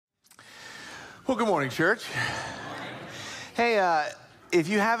Well, good morning, church. Hey, if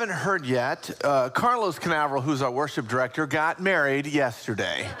you haven't heard yet, Carlos Canaveral, who's our worship director, got married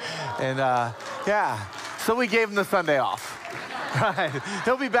yesterday. And so we gave him the Sunday off. Right.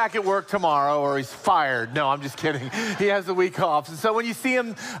 He'll be back at work tomorrow or he's fired. No, I'm just kidding. He has the week off. And so when you see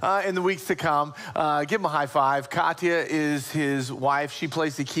him in the weeks to come, give him a high five. Katya is his wife. She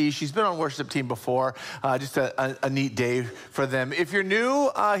plays the keys. She's been on worship team before. Just a neat day for them. If you're new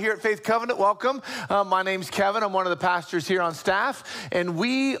here at Faith Covenant, welcome. My name's Kevin. I'm one of the pastors here on staff. And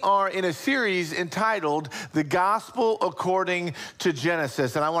we are in a series entitled The Gospel According to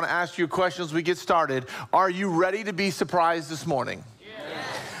Genesis. And I want to ask you a question as we get started. Are you ready to be surprised this morning?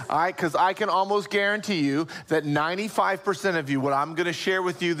 All right, because I can almost guarantee you that 95% of you, what I'm going to share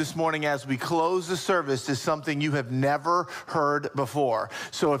with you this morning as we close the service is something you have never heard before.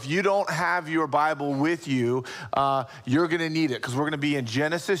 So if you don't have your Bible with you, you're going to need it because we're going to be in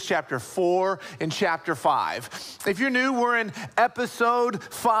Genesis chapter 4 and chapter 5. If you're new, we're in episode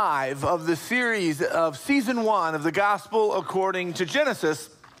 5 of the series of season 1 of the Gospel According to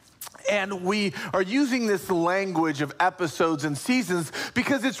Genesis. And we are using this language of episodes and seasons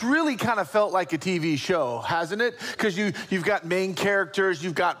because it's really kind of felt like a TV show, hasn't it? Because you've got main characters,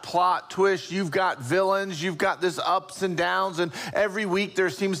 you've got plot twists, you've got villains, you've got this ups and downs, and every week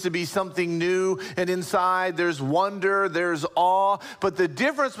there seems to be something new, and inside there's wonder, there's awe. But the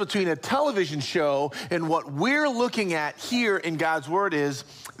difference between a television show and what we're looking at here in God's Word is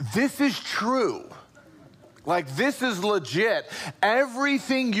this is true. Like, this is legit.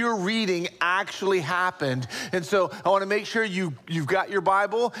 Everything you're reading actually happened. And so I want to make sure you've got your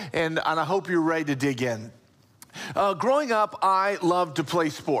Bible, and I hope you're ready to dig in. Growing up, I loved to play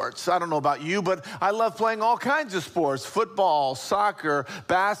sports. I don't know about you, but I love playing all kinds of sports. Football, soccer,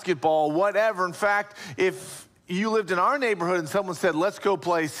 basketball, whatever. In fact, if you lived in our neighborhood and someone said, let's go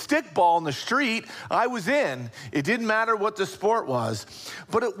play stickball in the street, I was in. It didn't matter what the sport was.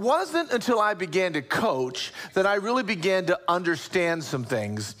 But it wasn't until I began to coach that I really began to understand some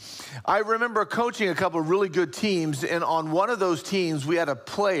things. I remember coaching a couple of really good teams, and on one of those teams, we had a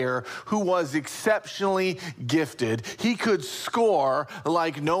player who was exceptionally gifted. He could score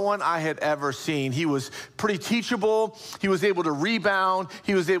like no one I had ever seen. He was pretty teachable. He was able to rebound.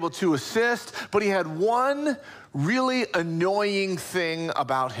 He was able to assist, but he had one really annoying thing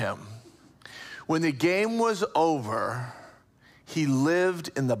about him. When the game was over, he lived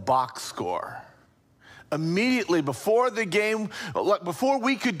in the box score. Immediately before the game, before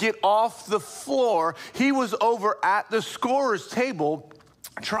we could get off the floor, he was over at the scorer's table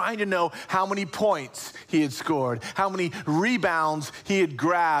trying to know how many points he had scored, how many rebounds he had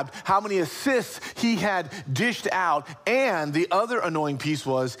grabbed, how many assists he had dished out. And the other annoying piece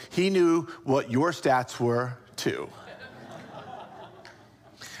was he knew what your stats were too.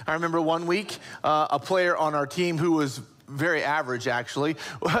 I remember one week, a player on our team who was very average, actually,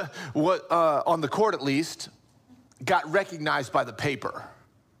 on the court at least, got recognized by the paper.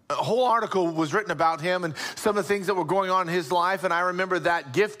 A whole article was written about him and some of the things that were going on in his life, and I remember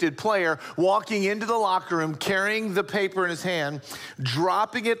that gifted player walking into the locker room, carrying the paper in his hand,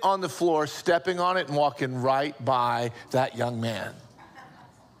 dropping it on the floor, stepping on it, and walking right by that young man.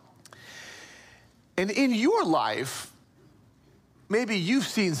 And in your life, maybe you've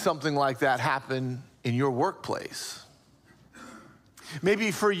seen something like that happen in your workplace. Maybe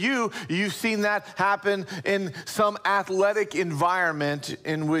for you, you've seen that happen in some athletic environment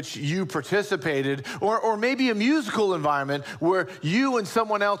in which you participated, or maybe a musical environment where you and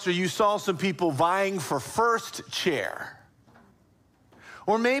someone else, or you saw some people vying for first chair.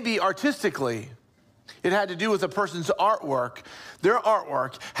 Or maybe artistically, it had to do with a person's artwork. Their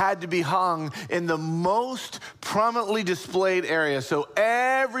artwork had to be hung in the most prominently displayed area so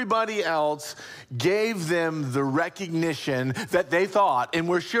everybody else gave them the recognition that they thought and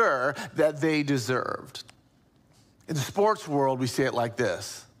were sure that they deserved. In the sports world, we say it like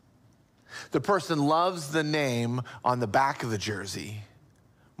this. The person loves the name on the back of the jersey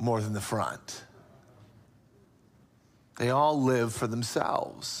more than the front. They all live for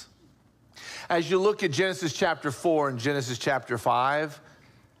themselves. As you look at Genesis chapter 4 and Genesis chapter 5,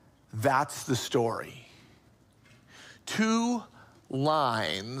 that's the story. Two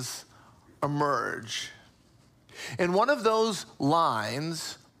lines emerge. And one of those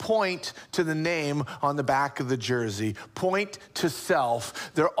lines point to the name on the back of the jersey, point to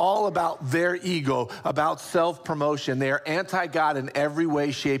self. They're all about their ego, about self-promotion. They are anti-God in every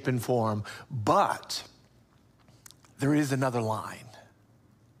way, shape, and form. But there is another line.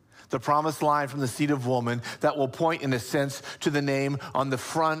 The promised line from the seed of woman that will point, in a sense, to the name on the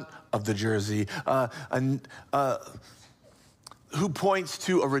front of the jersey. who points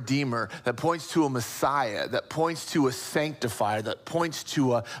to a redeemer, that points to a Messiah, that points to a sanctifier, that points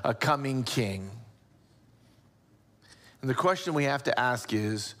to a coming king. And the question we have to ask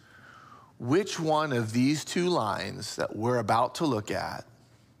is, which one of these two lines that we're about to look at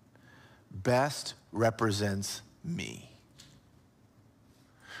best represents me?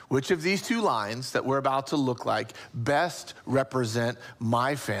 Which of these two lines that we're about to look like best represent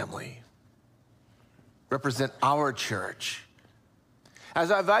my family, represent our church? As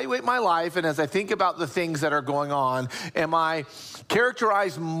I evaluate my life and as I think about the things that are going on, am I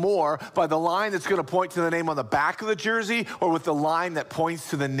characterized more by the line that's going to point to the name on the back of the jersey or with the line that points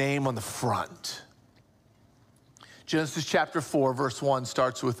to the name on the front? Genesis chapter 4, verse 1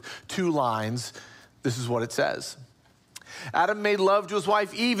 starts with two lines. This is what it says. Adam made love to his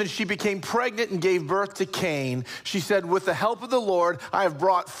wife Eve, and she became pregnant and gave birth to Cain. She said, with the help of the Lord, I have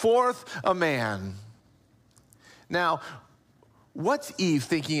brought forth a man. Now, what's Eve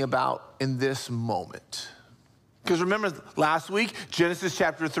thinking about in this moment? Because remember last week, Genesis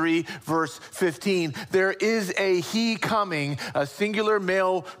chapter 3, verse 15, there is a he coming, a singular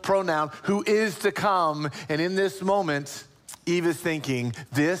male pronoun, who is to come. And in this moment, Eve is thinking,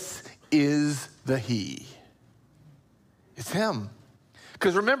 this is the he. It's him.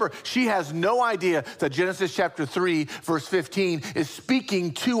 Because remember, she has no idea that Genesis chapter 3, verse 15 is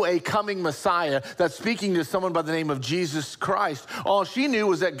speaking to a coming Messiah, that's speaking to someone by the name of Jesus Christ. All she knew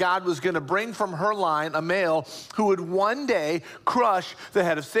was that God was going to bring from her line a male who would one day crush the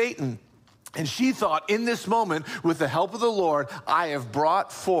head of Satan. And she thought, in this moment, with the help of the Lord, I have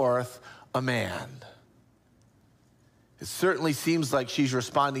brought forth a man. It certainly seems like she's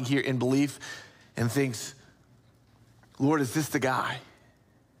responding here in belief and thinks, Lord, is this the guy?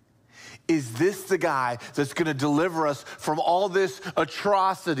 Is this the guy that's going to deliver us from all this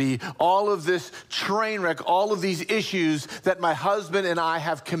atrocity, all of this train wreck, all of these issues that my husband and I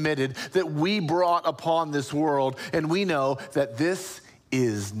have committed, that we brought upon this world? And we know that this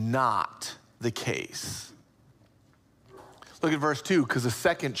is not the case. Look at verse 2, because a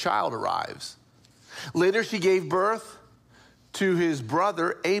second child arrives. Later she gave birth to his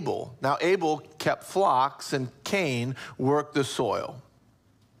brother Abel. Now Abel kept flocks and Cain worked the soil.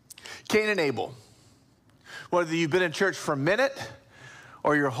 Cain and Abel, whether you've been in church for a minute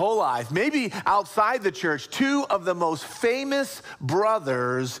or your whole life, maybe outside the church, two of the most famous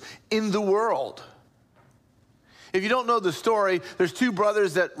brothers in the world. If you don't know the story, there's two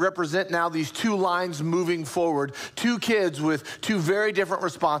brothers that represent now these two lines moving forward, two kids with two very different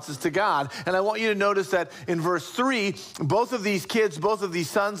responses to God. And I want you to notice that in verse 3, both of these kids, both of these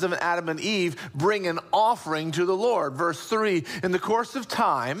sons of Adam and Eve, bring an offering to the Lord. Verse 3, in the course of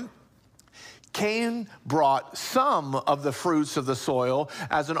time, Cain brought some of the fruits of the soil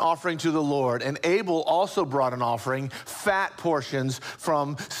as an offering to the Lord, and Abel also brought an offering, fat portions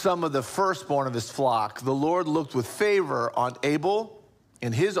from some of the firstborn of his flock. The Lord looked with favor on Abel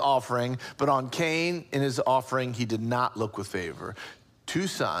in his offering, but on Cain in his offering he did not look with favor. Two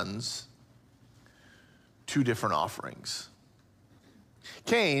sons, two different offerings.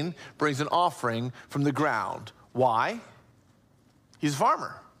 Cain brings an offering from the ground. Why? He's a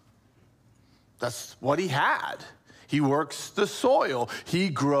farmer. That's what he had. He works the soil. He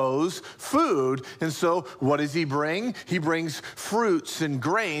grows food. And so what does he bring? He brings fruits and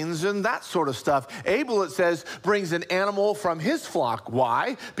grains and that sort of stuff. Abel, it says, brings an animal from his flock.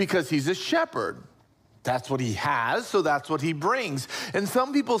 Why? Because he's a shepherd. That's what he has, so that's what he brings. And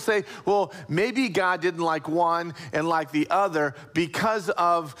some people say, well, maybe God didn't like one and like the other because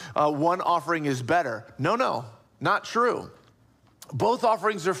of one offering is better. No, not true. Both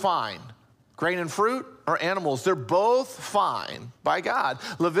offerings are fine. Grain and fruit or animals, they're both fine by God.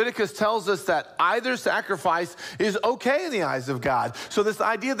 Leviticus tells us that either sacrifice is okay in the eyes of God. So this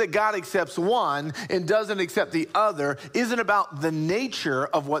idea that God accepts one and doesn't accept the other isn't about the nature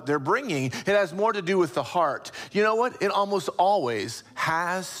of what they're bringing. It has more to do with the heart. You know what? It almost always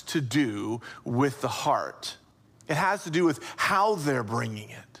has to do with the heart. It has to do with how they're bringing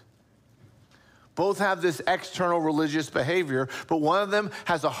it. Both have this external religious behavior, but one of them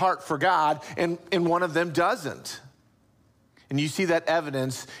has a heart for God and one of them doesn't. And you see that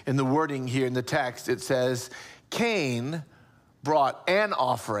evidence in the wording here in the text. It says, Cain brought an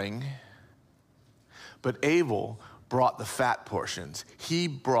offering, but Abel brought the fat portions. He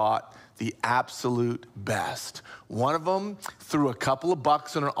brought the absolute best. One of them threw a couple of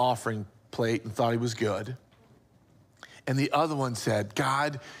bucks on an offering plate and thought he was good. And the other one said,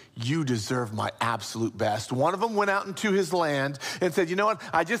 God, you deserve my absolute best. One of them went out into his land and said, you know what?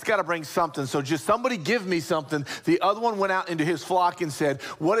 I just got to bring something. So just somebody give me something. The other one went out into his flock and said,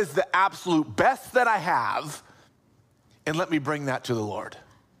 what is the absolute best that I have? and let me bring that to the Lord.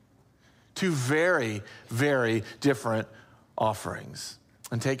 Two very, very different offerings.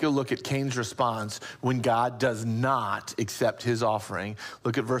 And take a look at Cain's response when God does not accept his offering.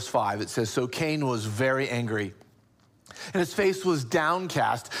 Look at verse 5. It says, so Cain was very angry, and his face was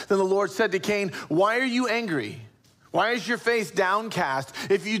downcast. Then the Lord said to Cain, why are you angry? Why is your face downcast?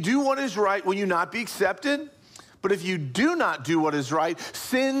 If you do what is right, will you not be accepted? But if you do not do what is right,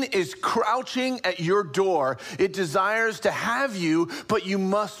 sin is crouching at your door. It desires to have you, but you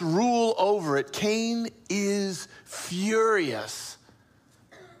must rule over it. Cain is furious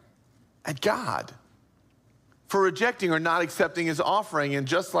at God for rejecting or not accepting his offering. And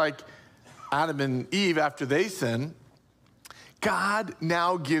just like Adam and Eve after they sin, God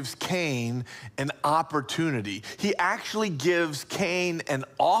now gives Cain an opportunity. He actually gives Cain an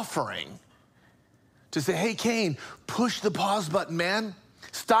offering to say, hey, Cain, push the pause button, man.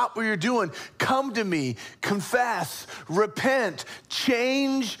 Stop what you're doing. Come to me. Confess. Repent.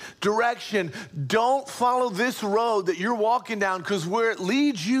 Change direction. Don't follow this road that you're walking down, because where it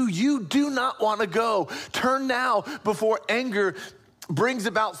leads you, you do not want to go. Turn now before anger brings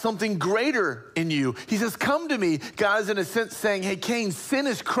about something greater in you. He says, come to me. God is in a sense saying, hey, Cain, sin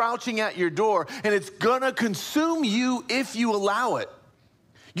is crouching at your door, and it's going to consume you if you allow it.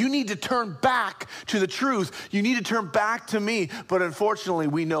 You need to turn back to the truth. You need to turn back to me. But unfortunately,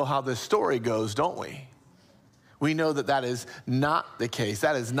 we know how this story goes, don't we? We know that that is not the case.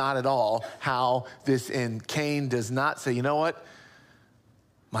 That is not at all how this ends. Cain does not say, you know what?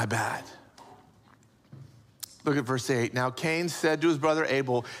 My bad. Look at verse 8. Now Cain said to his brother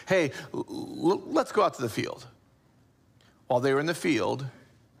Abel, hey, let's go out to the field. While they were in the field,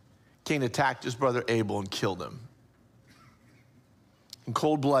 Cain attacked his brother Abel and killed him. In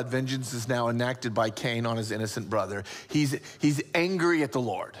cold blood, vengeance is now enacted by Cain on his innocent brother. He's angry at the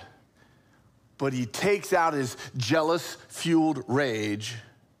Lord, but he takes out his jealous-fueled rage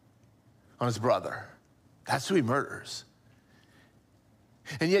on his brother. That's who he murders.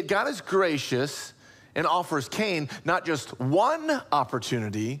 And yet God is gracious and offers Cain not just one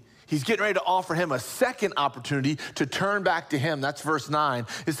opportunity, he's getting ready to offer him a second opportunity to turn back to him. That's verse 9.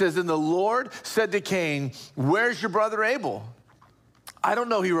 It says, and the Lord said to Cain, where's your brother Abel? I don't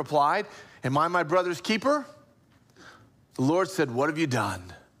know, he replied. Am I my brother's keeper? The Lord said, what have you done?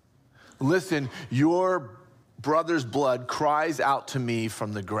 Listen, your brother's blood cries out to me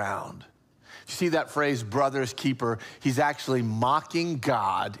from the ground. You see that phrase, brother's keeper? He's actually mocking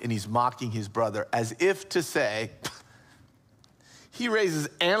God, and he's mocking his brother, as if to say, he raises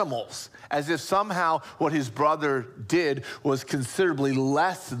animals, as if somehow what his brother did was considerably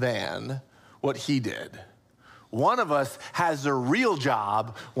less than what he did. One of us has a real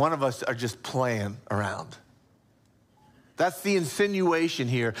job. One of us are just playing around. That's the insinuation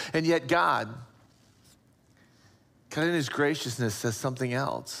here. And yet God in his graciousness says something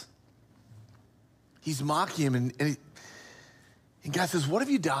else. He's mocking him, and God says, what have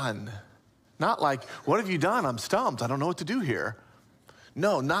you done? Not like, what have you done? I'm stumped. I don't know what to do here.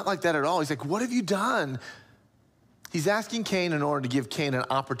 No, not like that at all. He's like, what have you done? He's asking Cain in order to give Cain an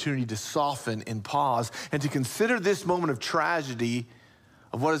opportunity to soften and pause and to consider this moment of tragedy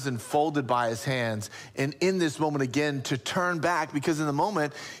of what is unfolded by his hands. And in this moment again, to turn back, because in the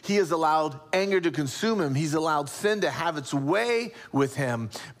moment, he has allowed anger to consume him. He's allowed sin to have its way with him.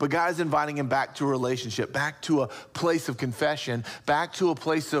 But God is inviting him back to a relationship, back to a place of confession, back to a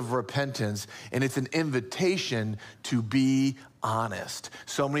place of repentance. And it's an invitation to be honest.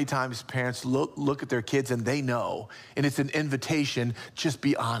 So many times parents look at their kids and they know, and it's an invitation, just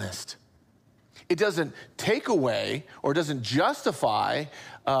be honest. It doesn't take away or doesn't justify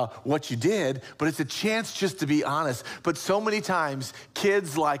what you did, but it's a chance just to be honest. But so many times,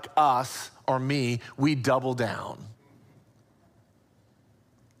 kids like us or me, we double down.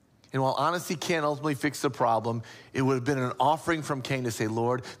 And while honesty can't ultimately fix the problem, it would have been an offering from Cain to say,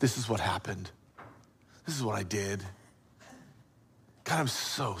 Lord, this is what happened. This is what I did. God, I'm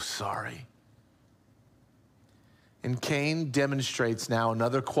so sorry. And Cain demonstrates now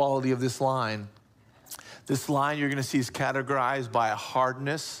another quality of this line. This line you're going to see is categorized by a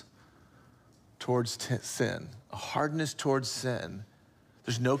hardness towards sin. A hardness towards sin.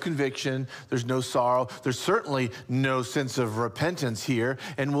 There's no conviction. There's no sorrow. There's certainly no sense of repentance here.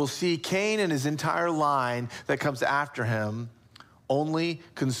 And we'll see Cain and his entire line that comes after him only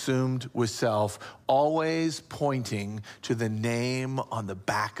consumed with self, always pointing to the name on the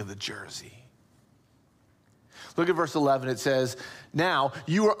back of the jersey. Look at verse 11. It says, now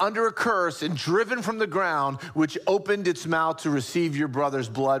you are under a curse and driven from the ground, which opened its mouth to receive your brother's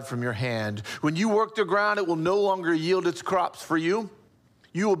blood from your hand. When you work the ground, it will no longer yield its crops for you.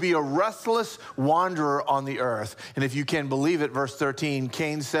 You will be a restless wanderer on the earth. And if you can believe it, verse 13,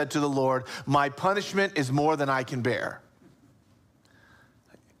 Cain said to the Lord, my punishment is more than I can bear.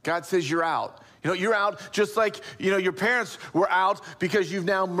 God says you're out. You're out just like, your parents were out because you've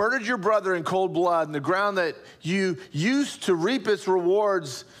now murdered your brother in cold blood, and the ground that you used to reap its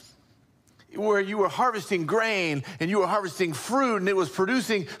rewards, where you were harvesting grain and you were harvesting fruit and it was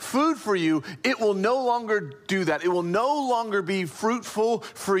producing food for you, it will no longer do that. It will no longer be fruitful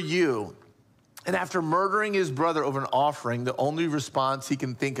for you. And after murdering his brother over an offering, the only response he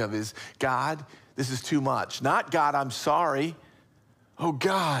can think of is, God, this is too much. Not, God, I'm sorry. Oh,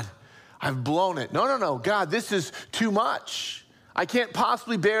 God, I've blown it. No, God, this is too much. I can't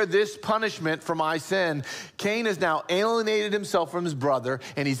possibly bear this punishment for my sin. Cain has now alienated himself from his brother,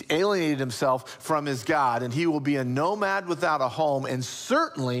 and he's alienated himself from his God, and he will be a nomad without a home and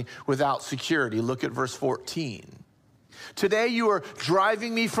certainly without security. Look at verse 14. Today you are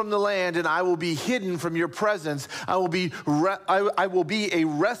driving me from the land, and I will be hidden from your presence. I will be a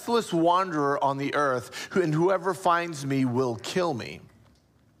restless wanderer on the earth, and whoever finds me will kill me.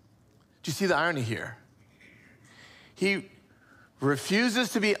 Do you see the irony here? He refuses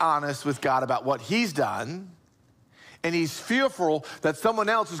to be honest with God about what he's done, and he's fearful that someone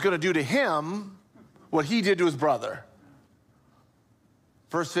else is going to do to him what he did to his brother.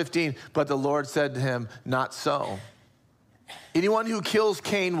 Verse 15, but the Lord said to him, not so. Anyone who kills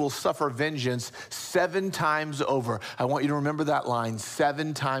Cain will suffer vengeance 7 times over. I want you to remember that line,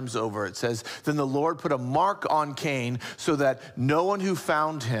 7 times over. It says, then the Lord put a mark on Cain so that no one who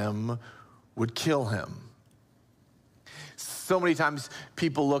found him would kill him. So many times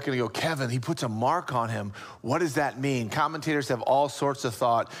people look and go, Kevin, he puts a mark on him. What does that mean? Commentators have all sorts of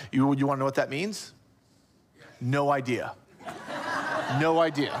thought. You want to know what that means? No idea. No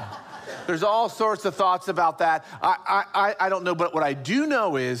idea. There's all sorts of thoughts about that. I don't know, but what I do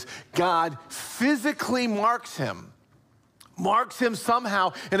know is God physically marks him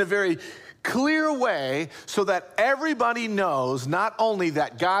somehow in a very clear way so that everybody knows not only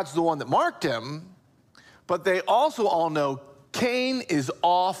that God's the one that marked him, but they also all know Cain is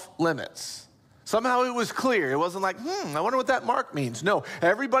off limits. Somehow it was clear. It wasn't like, I wonder what that mark means. No,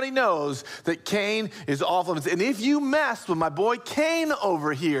 everybody knows that Cain is off limits. And if you mess with my boy Cain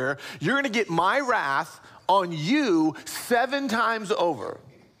over here, you're going to get my wrath on you 7 times over.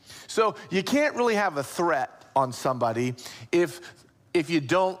 So you can't really have a threat on somebody if you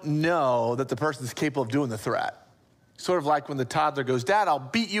don't know that the person's capable of doing the threat. Sort of like when the toddler goes, Dad, I'll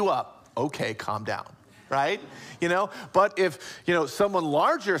beat you up. Okay, calm down. Right? But if, someone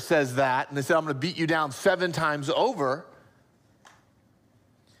larger says that and they say, I'm going to beat you down 7 times over.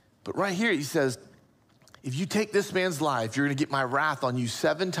 But right here, he says, if you take this man's life, you're going to get my wrath on you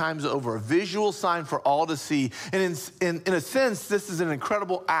 7 times over, a visual sign for all to see. And in a sense, this is an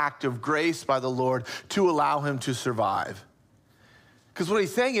incredible act of grace by the Lord to allow him to survive. Because what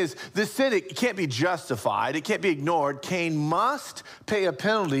he's saying is this sin, it can't be justified. It can't be ignored. Cain must pay a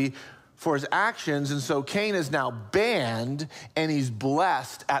penalty for his actions, and so Cain is now banned and he's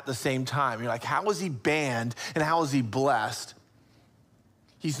blessed at the same time. You're like, how is he banned and how is he blessed?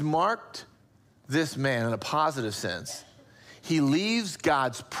 He's marked this man in a positive sense. He leaves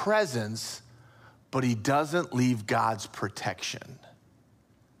God's presence, but he doesn't leave God's protection.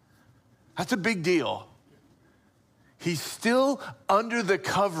 That's a big deal. He's still under the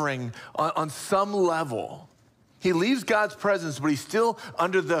covering on some level. He leaves God's presence, but he's still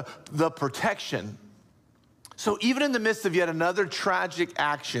under the protection. So even in the midst of yet another tragic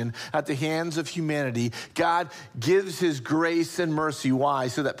action at the hands of humanity, God gives his grace and mercy. Why?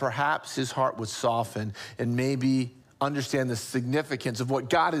 So that perhaps his heart would soften and maybe understand the significance of what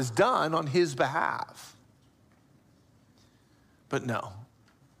God has done on his behalf. But no.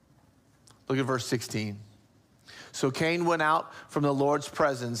 Look at verse 16. So Cain went out from the Lord's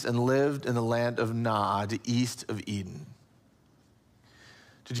presence and lived in the land of Nod, east of Eden.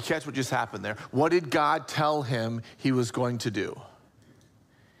 Did you catch what just happened there? What did God tell him he was going to do?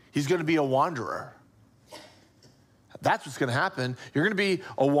 He's going to be a wanderer. That's what's going to happen. You're going to be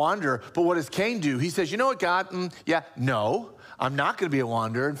a wanderer. But what does Cain do? He says, you know what, God? No. I'm not going to be a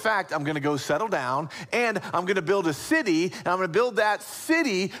wanderer. In fact, I'm going to go settle down, and I'm going to build a city, and I'm going to build that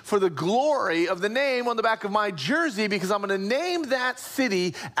city for the glory of the name on the back of my jersey, because I'm going to name that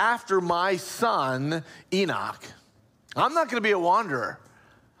city after my son, Enoch. I'm not going to be a wanderer.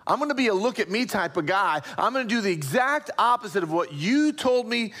 I'm going to be a look at me type of guy. I'm going to do the exact opposite of what you told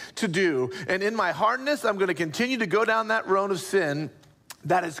me to do. And in my hardness, I'm going to continue to go down that road of sin.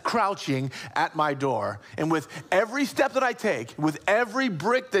 that is crouching at my door. And with every step that I take, with every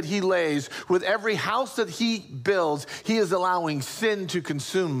brick that he lays, with every house that he builds, he is allowing sin to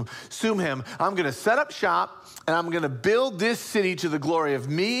consume him. I'm going to set up shop, and I'm going to build this city to the glory of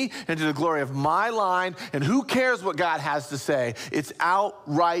me and to the glory of my line. And who cares what God has to say? It's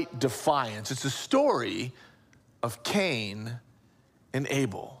outright defiance. It's a story of Cain and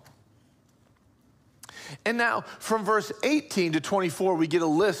Abel. And now, from verse 18 to 24, we get a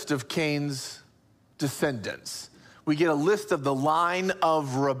list of Cain's descendants. We get a list of the line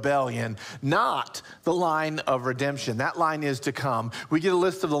of rebellion, not the line of redemption. That line is to come. We get a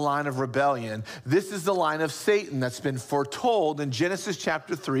list of the line of rebellion. This is the line of Satan that's been foretold in Genesis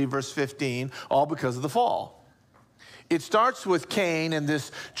chapter 3, verse 15, all because of the fall. It starts with Cain, and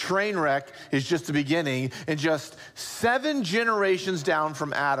this train wreck is just the beginning. And just 7 generations down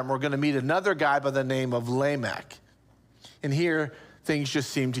from Adam, we're going to meet another guy by the name of Lamech. And here, things just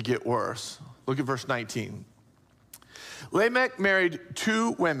seem to get worse. Look at verse 19. Lamech married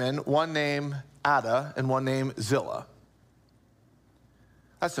 2 women, one named Adah and one named Zillah.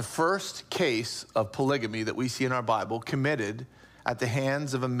 That's the first case of polygamy that we see in our Bible committed at the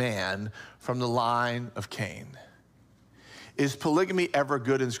hands of a man from the line of Cain. Is polygamy ever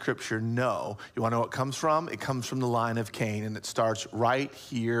good in Scripture? No. You want to know what it comes from? It comes from the line of Cain, and it starts right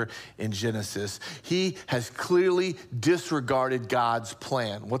here in Genesis. He has clearly disregarded God's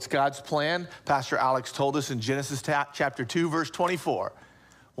plan. What's God's plan? Pastor Alex told us in Genesis chapter 2, verse 24.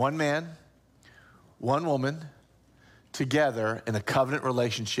 One man, one woman, together in a covenant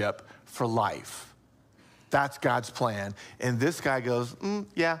relationship for life. That's God's plan. And this guy goes,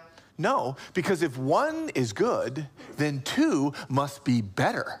 yeah. No, because if one is good, then 2 must be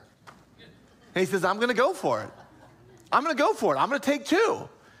better. And he says, I'm going to go for it. I'm going to go for it. I'm going to take 2.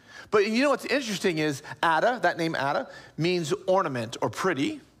 But you know what's interesting is Adah, that name Adah, means ornament or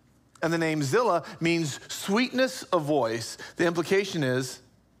pretty. And the name Zillah means sweetness of voice. The implication is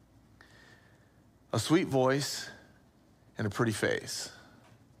a sweet voice and a pretty face.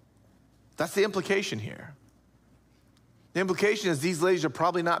 That's the implication here. The implication is these ladies are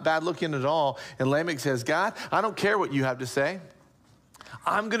probably not bad looking at all. And Lamech says, God, I don't care what you have to say.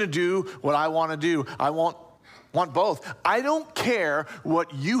 I'm going to do what I want to do. I want both. I don't care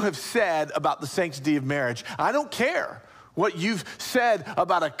what you have said about the sanctity of marriage. I don't care what you've said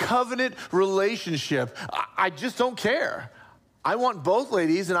about a covenant relationship. I just don't care. I want both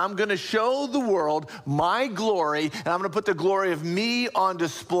ladies, and I'm going to show the world my glory, and I'm going to put the glory of me on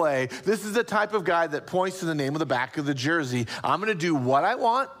display. This is the type of guy that points to the name of the back of the jersey. I'm going to do what I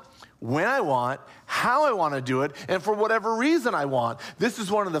want, when I want, how I want to do it, and for whatever reason I want. This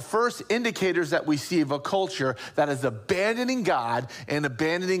is one of the first indicators that we see of a culture that is abandoning God and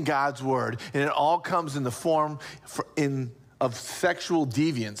abandoning God's word, and it all comes in the form of sexual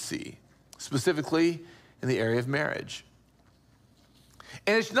deviancy, specifically in the area of marriage.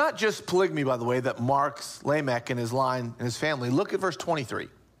 And it's not just polygamy, by the way, that marks Lamech and his line and his family. Look at verse 23.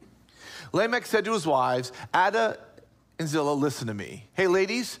 Lamech said to his wives, Adah and Zillah, listen to me. Hey,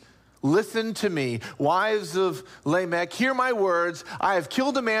 ladies, listen to me. Wives of Lamech, hear my words. I have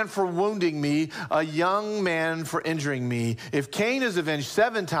killed a man for wounding me, a young man for injuring me. If Cain is avenged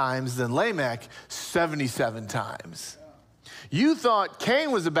 7 times, then Lamech 77 times. You thought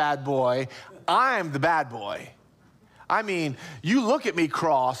Cain was a bad boy. I'm the bad boy. I mean, you look at me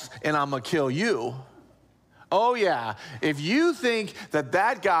cross and I'm going to kill you. Oh, yeah. If you think that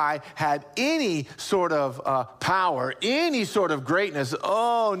that guy had any sort of power, any sort of greatness,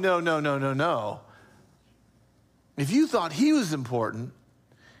 oh, no. If you thought he was important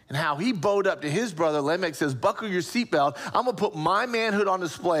and how he bowed up to his brother, Lamech says, buckle your seatbelt. I'm going to put my manhood on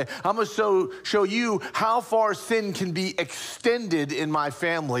display. I'm going to show you how far sin can be extended in my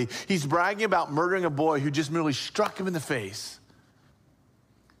family. He's bragging about murdering a boy who just merely struck him in the face.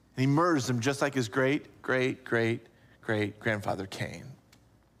 And he murders him just like his great-great-great-great-grandfather Cain.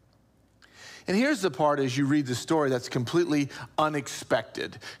 And here's the part as you read the story that's completely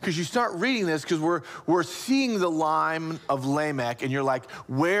unexpected. Because you start reading this because we're seeing the line of Lamech and you're like,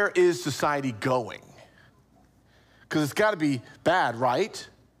 where is society going? Because it's got to be bad, right?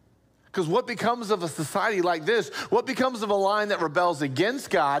 Because what becomes of a society like this? What becomes of a line that rebels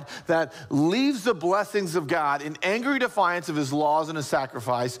against God, that leaves the blessings of God in angry defiance of his laws and his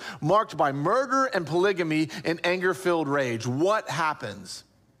sacrifice, marked by murder and polygamy and anger-filled rage? What happens?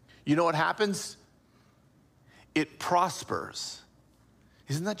 You know what happens? It prospers.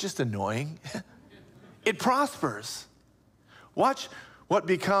 Isn't that just annoying? It prospers. Watch what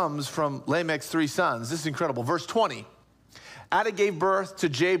becomes from Lamech's 3 sons. This is incredible. Verse 20. Adah gave birth to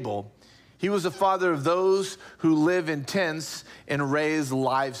Jabal. He was the father of those who live in tents and raise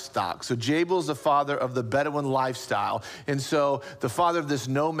livestock. So Jabil's the father of the Bedouin lifestyle. And so the father of this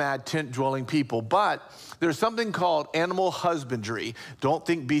nomad tent-dwelling people. But there's something called animal husbandry. Don't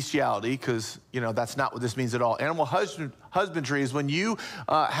think bestiality, because that's not what this means at all. Animal husbandry is when you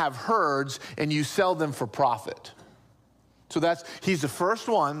have herds and you sell them for profit. So he's the first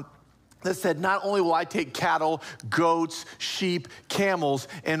one that said, not only will I take cattle, goats, sheep, camels,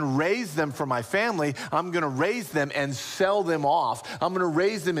 and raise them for my family, I'm gonna raise them and sell them off. I'm gonna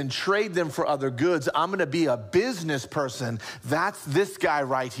raise them and trade them for other goods. I'm gonna be a business person. That's this guy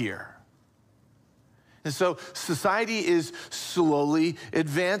right here. And so society is slowly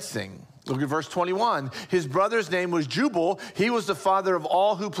advancing. Look at verse 21. His brother's name was Jubal. He was the father of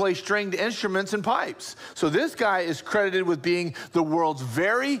all who play stringed instruments and pipes. So this guy is credited with being the world's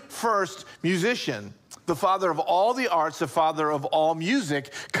very first musician. The father of all the arts, the father of all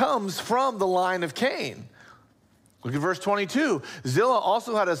music, comes from the line of Cain. Look at verse 22. Zillah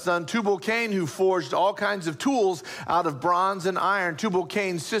also had a son, Tubal-Cain, who forged all kinds of tools out of bronze and iron.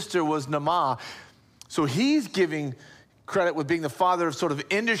 Tubal-Cain's sister was Naamah. So he's giving credit with being the father of sort of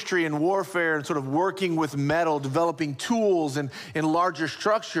industry and warfare and sort of working with metal, developing tools and in larger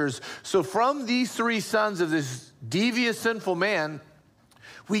structures. So from these three sons of this devious, sinful man,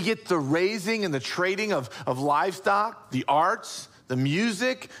 we get the raising and the trading of livestock, the arts, the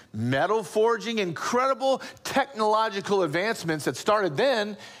music, metal forging, incredible technological advancements that started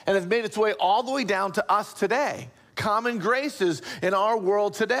then and have made its way all the way down to us today. Common graces in our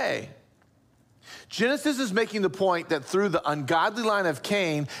world today. Genesis is making the point that through the ungodly line of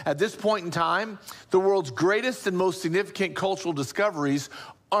Cain, at this point in time, the world's greatest and most significant cultural discoveries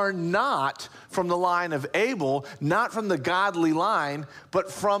are not from the line of Abel, not from the godly line,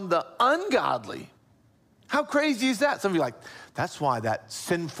 but from the ungodly. How crazy is that? Some of you are like, that's why that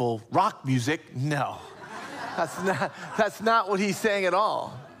sinful rock music. No, that's not what he's saying at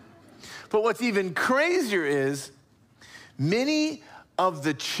all. But what's even crazier is many of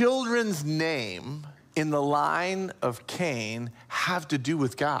the children's name in the line of Cain have to do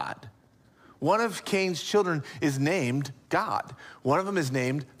with God. One of Cain's children is named God. One of them is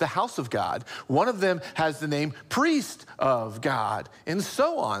named the house of God. One of them has the name priest of God, and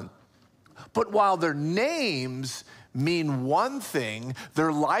so on. But while their names mean one thing, their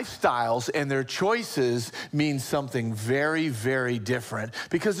lifestyles and their choices mean something very, very different,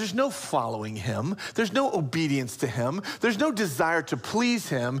 because there's no following him. There's no obedience to him. There's no desire to please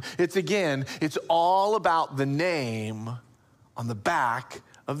him. It's all about the name on the back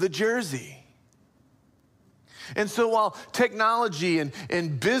of the jersey. And so while technology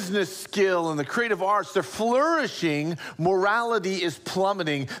and business skill and the creative arts, they're flourishing, morality is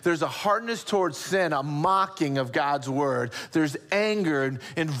plummeting. There's a hardness towards sin, a mocking of God's word. There's anger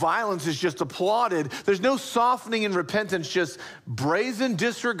and violence is just applauded. There's no softening and repentance, just brazen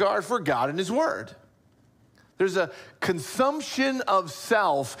disregard for God and his word. There's a consumption of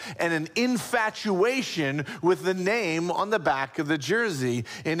self and an infatuation with the name on the back of the jersey.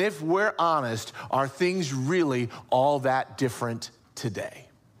 And if we're honest, are things really all that different today?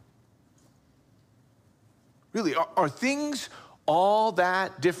 Really, are things all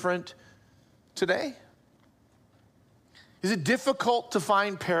that different today? Is it difficult to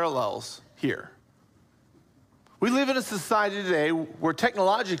find parallels here? We live in a society today where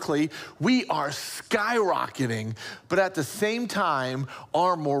technologically we are skyrocketing, but at the same time,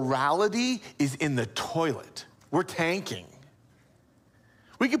 our morality is in the toilet. We're tanking.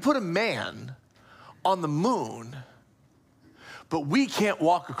 We could put a man on the moon, but we can't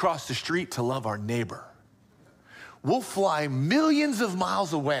walk across the street to love our neighbor. We'll fly millions of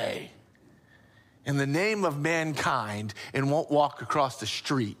miles away in the name of mankind and won't walk across the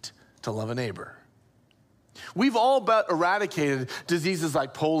street to love a neighbor. We've all but eradicated diseases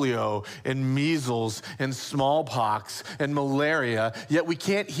like polio and measles and smallpox and malaria, yet we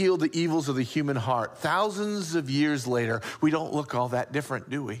can't heal the evils of the human heart. Thousands of years later, we don't look all that different,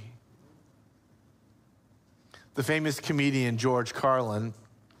 do we? The famous comedian George Carlin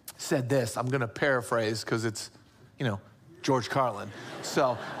said this. I'm going to paraphrase because it's, George Carlin.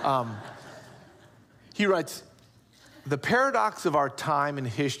 So he writes, "The paradox of our time and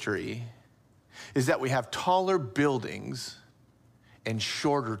history is that we have taller buildings and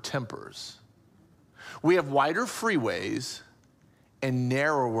shorter tempers. We have wider freeways and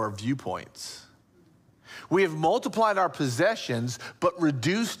narrower viewpoints. We have multiplied our possessions but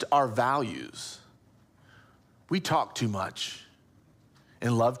reduced our values. We talk too much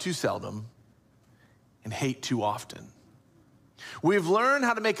and love too seldom and hate too often. We've learned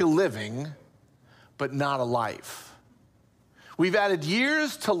how to make a living but not a life. We've added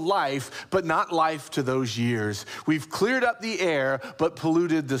years to life, but not life to those years. We've cleared up the air, but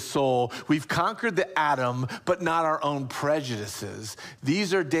polluted the soul. We've conquered the atom, but not our own prejudices.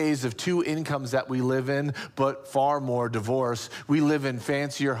 These are days of two incomes that we live in, but far more divorce. We live in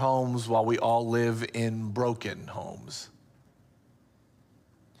fancier homes while we all live in broken homes.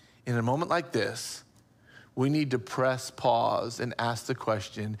 In a moment like this, we need to press pause and ask the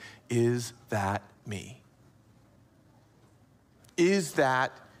question, is that me? Is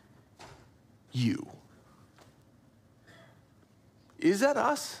that you? Is that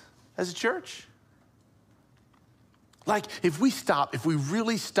us as a church? Like, if we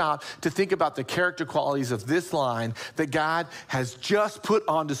really stop to think about the character qualities of this line that God has just put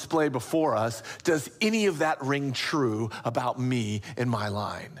on display before us, does any of that ring true about me and my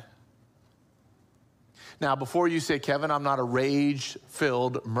line? Now, before you say, Kevin, I'm not a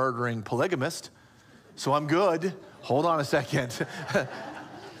rage-filled, murdering polygamist, so I'm good. Hold on a second.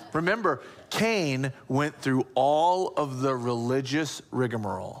 Remember, Cain went through all of the religious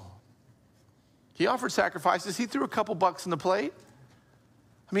rigmarole. He offered sacrifices. He threw a couple bucks in the plate.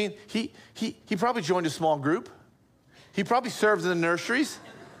 I mean, he probably joined a small group. He probably served in the nurseries.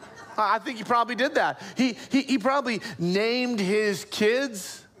 I think he probably did that. He probably named his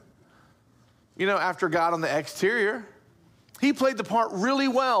kids, after God on the exterior. He played the part really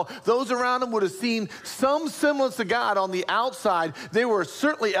well. Those around him would have seen some semblance of God on the outside. There were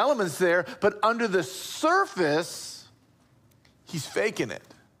certainly elements there, but under the surface, he's faking it.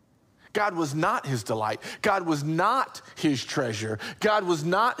 God was not his delight. God was not his treasure. God was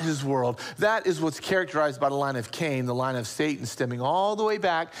not his world. That is what's characterized by the line of Cain, the line of Satan, stemming all the way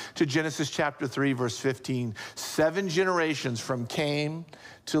back to Genesis chapter 3, verse 15. 7 generations from Cain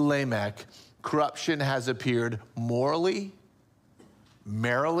to Lamech, corruption has appeared morally,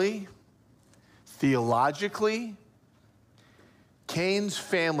 morally, theologically. Cain's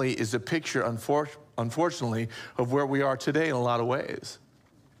family is a picture, unfortunately, of where we are today in a lot of ways.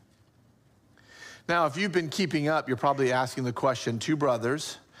 Now, if you've been keeping up, you're probably asking the question, 2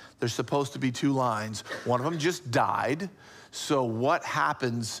 brothers, there's supposed to be 2 lines. One of them just died, so what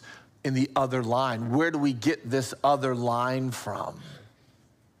happens in the other line? Where do we get this other line from?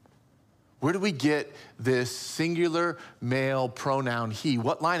 Where do we get this singular male pronoun he?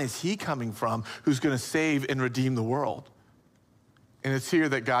 What line is he coming from who's going to save and redeem the world? And it's here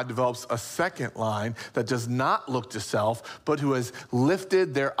that God develops a second line that does not look to self, but who has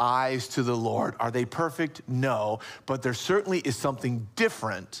lifted their eyes to the Lord. Are they perfect? No, but there certainly is something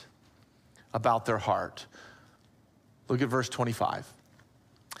different about their heart. Look at verse 25.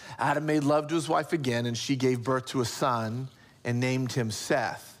 Adam made love to his wife again, and she gave birth to a son and named him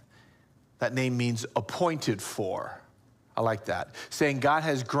Seth. That name means appointed for. I like that. Saying, God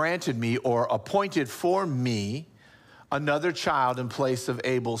has granted me or appointed for me another child in place of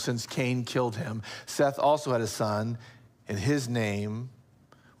Abel since Cain killed him. Seth also had a son, and his name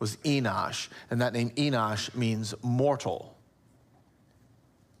was Enosh. And that name Enosh means mortal.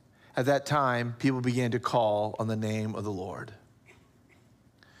 At that time, people began to call on the name of the Lord.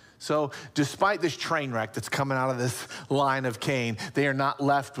 So despite this train wreck that's coming out of this line of Cain, they are not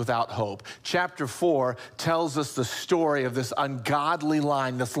left without hope. Chapter 4 tells us the story of this ungodly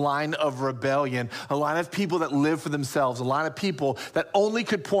line, this line of rebellion, a line of people that live for themselves, a line of people that only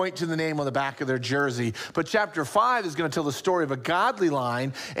could point to the name on the back of their jersey. But chapter 5 is going to tell the story of a godly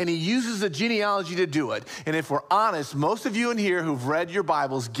line, and he uses a genealogy to do it. And if we're honest, most of you in here who've read your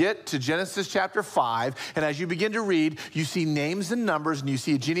Bibles get to Genesis chapter 5, and as you begin to read, you see names and numbers, and you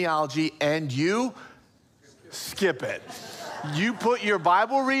see a genealogy, and you skip it. You put your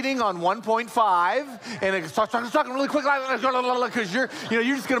Bible reading on 1.5, and it starts talking really quick, because you're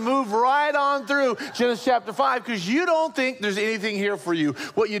just going to move right on through Genesis chapter 5, because you don't think there's anything here for you.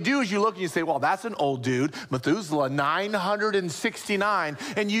 What you do is you look and you say, well, that's an old dude, Methuselah, 969,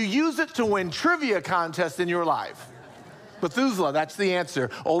 and you use it to win trivia contests in your life. Methuselah, that's the answer,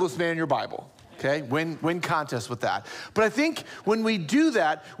 oldest man in your Bible. Okay, win contests with that. But I think when we do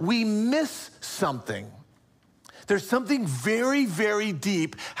that, we miss something. There's something very, very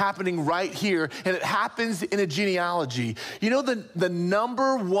deep happening right here, and it happens in a genealogy. You know, the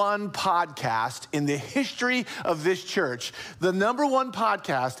number 1 podcast in the history of this church, the number 1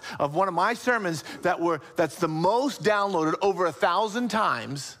 podcast of one of my sermons that's the most downloaded over 1,000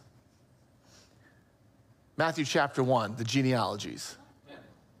 times, Matthew chapter 1, the genealogies.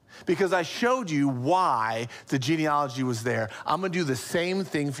 because I showed you why the genealogy was there. I'm going to do the same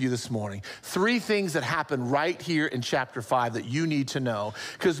thing for you this morning. 3 things that happen right here in chapter 5 that you need to know,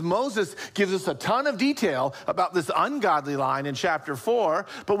 because Moses gives us a ton of detail about this ungodly line in chapter 4,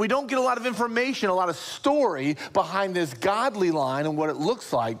 but we don't get a lot of information, a lot of story behind this godly line and what it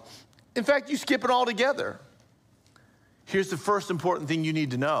looks like. In fact, you skip it all together. Here's the first important thing you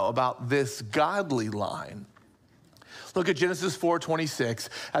need to know about this godly line. Look at Genesis 4:26.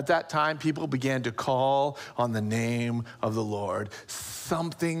 At that time, people began to call on the name of the Lord.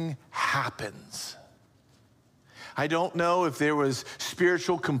 Something happens. I don't know if there was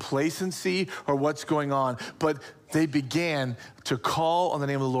spiritual complacency or what's going on, but they began to call on the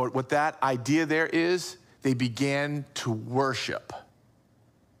name of the Lord. What that idea there is, they began to worship.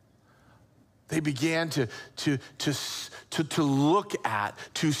 They began to look at,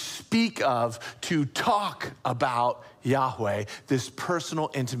 to speak of, to talk about Yahweh, this personal,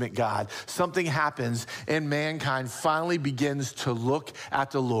 intimate God. Something happens and mankind finally begins to look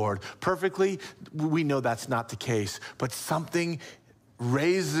at the Lord. Perfectly, we know that's not the case, but something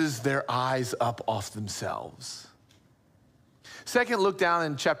raises their eyes up off themselves. Second, look down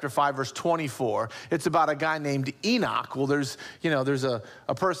in chapter 5, verse 24. It's about a guy named Enoch. Well, there's a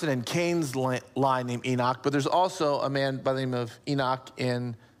person in Cain's line named Enoch, but there's also a man by the name of Enoch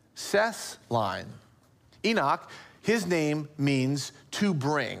in Seth's line. Enoch, his name means to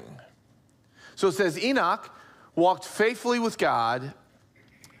bring. So it says Enoch walked faithfully with God,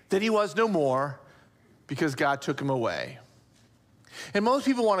 then he was no more because God took him away. And most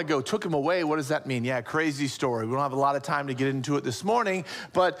people want to go, took him away. What does that mean? Yeah, crazy story. We don't have a lot of time to get into it this morning,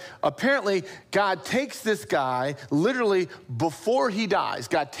 but apparently God takes this guy literally before he dies.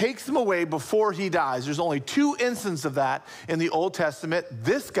 God takes him away before he dies. There's only 2 instances of that in the Old Testament.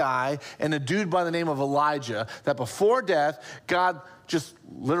 This guy and a dude by the name of Elijah, that before death, God just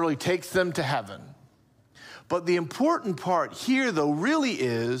literally takes them to heaven. But the important part here, though, really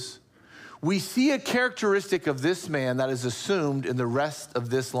is we see a characteristic of this man that is assumed in the rest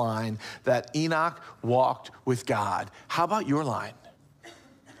of this line, that Enoch walked with God. How about your line?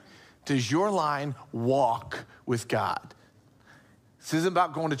 Does your line walk with God? This isn't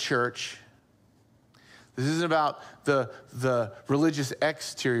about going to church. This isn't about the religious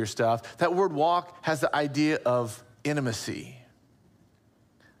exterior stuff. That word walk has the idea of intimacy.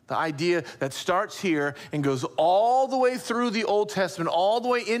 The idea that starts here and goes all the way through the Old Testament, all the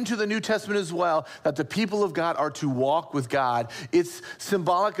way into the New Testament as well, that the people of God are to walk with God. It's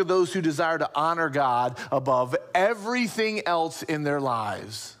symbolic of those who desire to honor God above everything else in their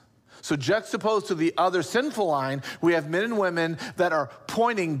lives. So juxtaposed to the other sinful line, we have men and women that are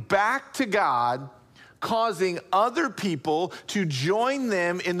pointing back to God, causing other people to join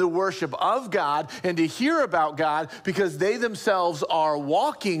them in the worship of God and to hear about God because they themselves are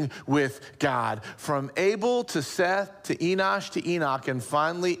walking with God. From Abel to Seth to Enosh to Enoch, and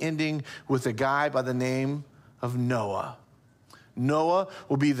finally ending with a guy by the name of Noah. Noah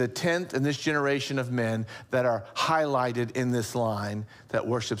will be the 10th in this generation of men that are highlighted in this line that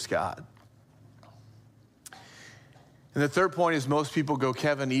worships God. And the third point is most people go,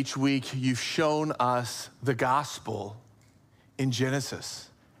 Kevin, each week you've shown us the gospel in Genesis,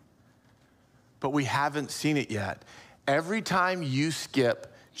 but we haven't seen it yet. Every time you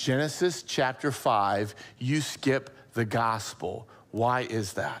skip Genesis chapter 5, you skip the gospel. Why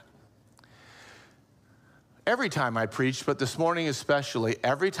is that? Every time I preach, but this morning especially,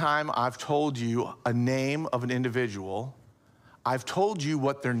 every time I've told you a name of an individual, I've told you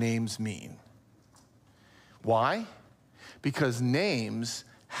what their names mean. Why? Because names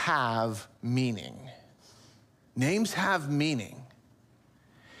have meaning. Names have meaning.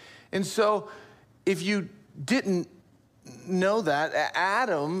 And so if you didn't know that,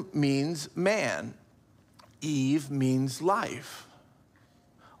 Adam means man. Eve means life.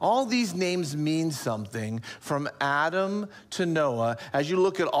 All these names mean something from Adam to Noah. As you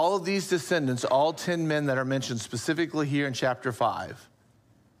look at all of these descendants, all 10 men that are mentioned specifically here in chapter 5,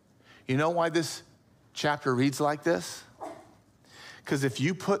 you know why this chapter reads like this? Because if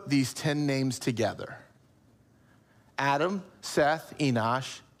you put these 10 names together, Adam, Seth,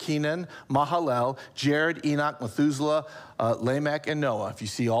 Enosh, Kenan, Mahalalel, Jared, Enoch, Methuselah, Lamech, and Noah, if you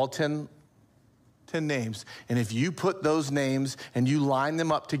see all 10 names, and if you put those names and you line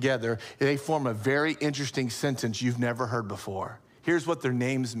them up together, they form a very interesting sentence you've never heard before. Here's what their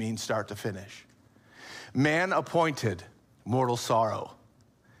names mean start to finish. Man appointed, mortal sorrow.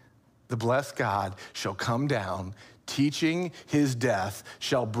 The blessed God shall come down, teaching his death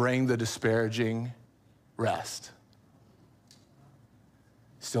shall bring the disparaging rest.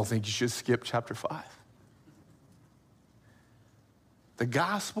 Still think you should skip chapter 5? The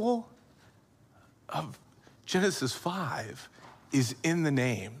gospel of Genesis 5 is in the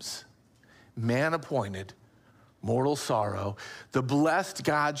names. Man appointed, mortal sorrow. The blessed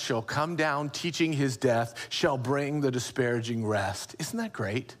God shall come down, teaching his death, shall bring the disparaging rest. Isn't that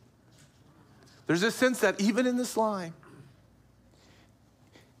great? There's a sense that even in this line,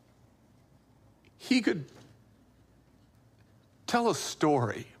 he could tell a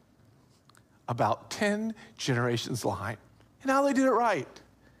story about 10 generations line and how they did it right.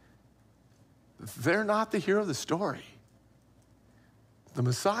 They're not the hero of the story. The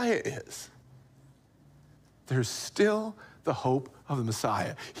Messiah is. There's still the hope of the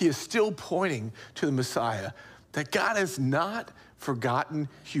Messiah. He is still pointing to the Messiah, that God has not forgotten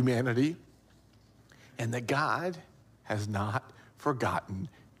humanity and that God has not forgotten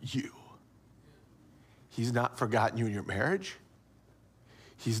you. He's not forgotten you in your marriage.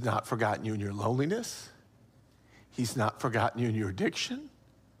 He's not forgotten you in your loneliness. He's not forgotten you in your addiction.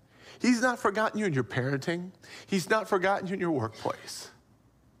 He's not forgotten you in your parenting. He's not forgotten you in your workplace.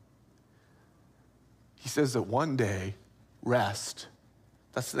 He says that one day, rest,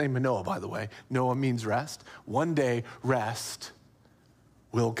 that's the name of Noah, by the way. Noah means rest. One day, rest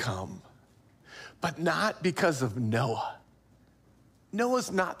will come. But not because of Noah.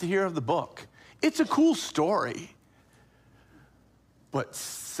 Noah's not the hero of the book. It's a cool story. But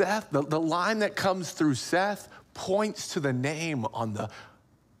Seth, the line that comes through Seth points to the name on the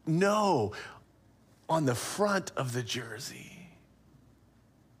front of the jersey.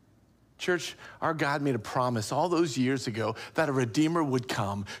 Church, our God made a promise all those years ago that a Redeemer would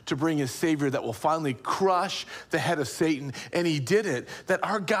come to bring a Savior that will finally crush the head of Satan. And he did it. That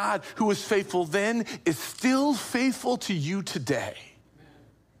our God, who was faithful then, is still faithful to you today.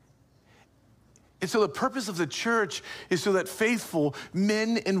 And so the purpose of the church is so that faithful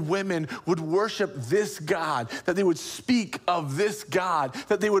men and women would worship this God, that they would speak of this God,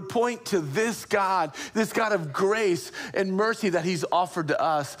 that they would point to this God of grace and mercy that he's offered to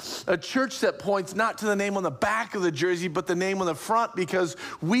us. A church that points not to the name on the back of the jersey, but the name on the front, because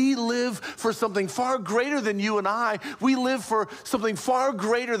we live for something far greater than you and I. We live for something far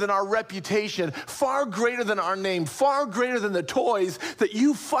greater than our reputation, far greater than our name, far greater than the toys that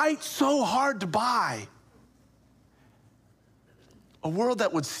you fight so hard to buy. A world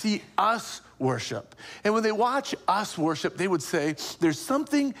that would see us worship. And when they watch us worship, they would say, there's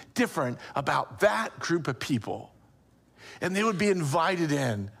something different about that group of people. And they would be invited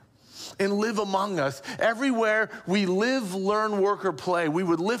in and live among us. Everywhere we live, learn, work, or play, we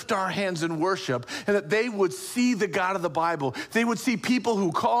would lift our hands in worship, and that they would see the God of the Bible. They would see people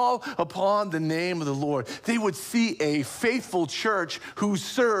who call upon the name of the Lord. They would see a faithful church who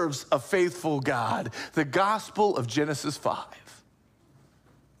serves a faithful God. The gospel of Genesis 5.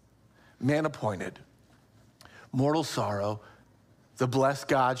 Man appointed, mortal sorrow, the blessed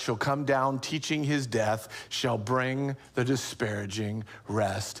God shall come down, teaching his death, shall bring the disparaging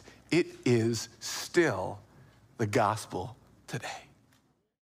rest. It is still the gospel today.